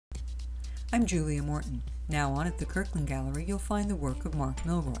I'm Julia Morton. Now on at the Kirkland Gallery you'll find the work of Mark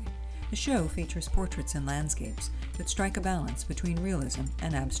Milroy. The show features portraits and landscapes that strike a balance between realism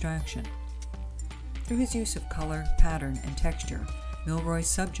and abstraction. Through his use of color, pattern, and texture, Milroy's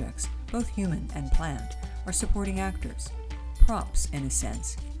subjects, both human and plant, are supporting actors, props in a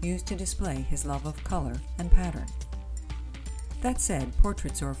sense, used to display his love of color and pattern. That said,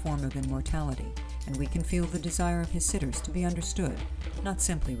 portraits are a form of immortality, and we can feel the desire of his sitters to be understood, not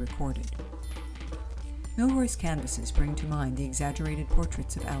simply recorded. Milroy's canvases bring to mind the exaggerated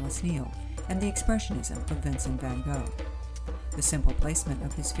portraits of Alice Neel and the expressionism of Vincent van Gogh. The simple placement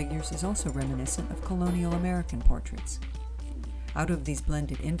of his figures is also reminiscent of colonial American portraits. Out of these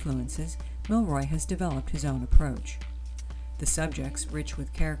blended influences, Milroy has developed his own approach. The subjects, rich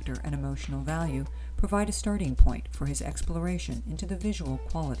with character and emotional value, provide a starting point for his exploration into the visual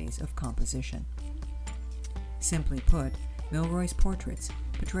qualities of composition. Simply put, Milroy's portraits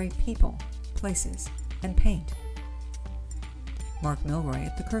portray people, places, and paint. Mark Milroy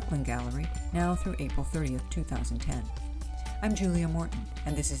at the Kirkland Gallery, now through April 30th, 2010. I'm Julia Morton,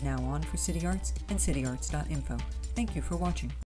 and this is Now On for City Arts and cityarts.info. Thank you for watching.